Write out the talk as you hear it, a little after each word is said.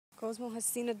Cosmo has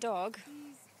seen a dog.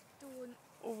 Please don't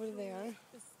over there.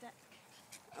 The stick.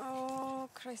 Oh,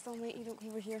 Christ almighty, don't come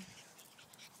over here.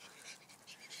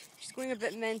 She's going a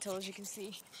bit mental, as you can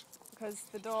see, because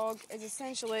the dog is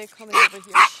essentially coming over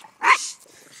here.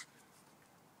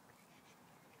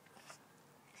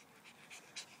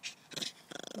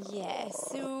 Yeah,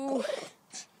 so...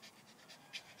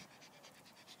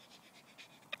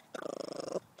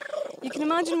 you can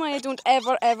imagine why I don't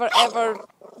ever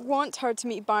want her to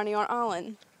meet Barney or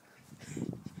Alan.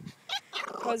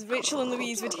 Because Rachel and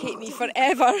Louise would hate me forever.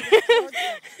 I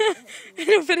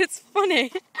know, but it's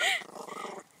funny.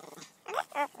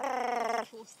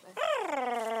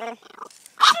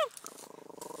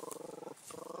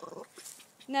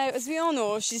 Now, as we all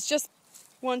know, she's just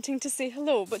wanting to say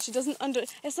hello, but she doesn't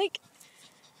it's like...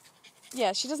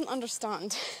 yeah, she doesn't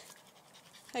understand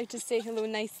how to say hello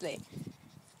nicely.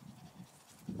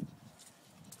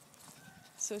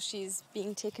 So she's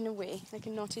being taken away like a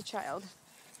naughty child.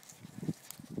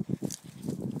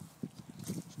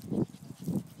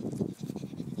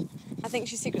 I think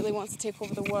she secretly wants to take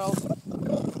over the world.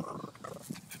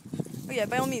 Oh yeah,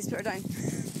 by all means, put her down.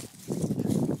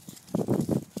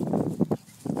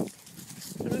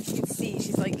 I don't know if you can see,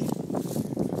 she's like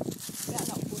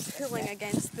pulling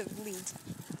against the lead.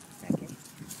 Okay.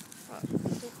 But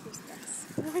don't post this.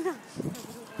 Why not?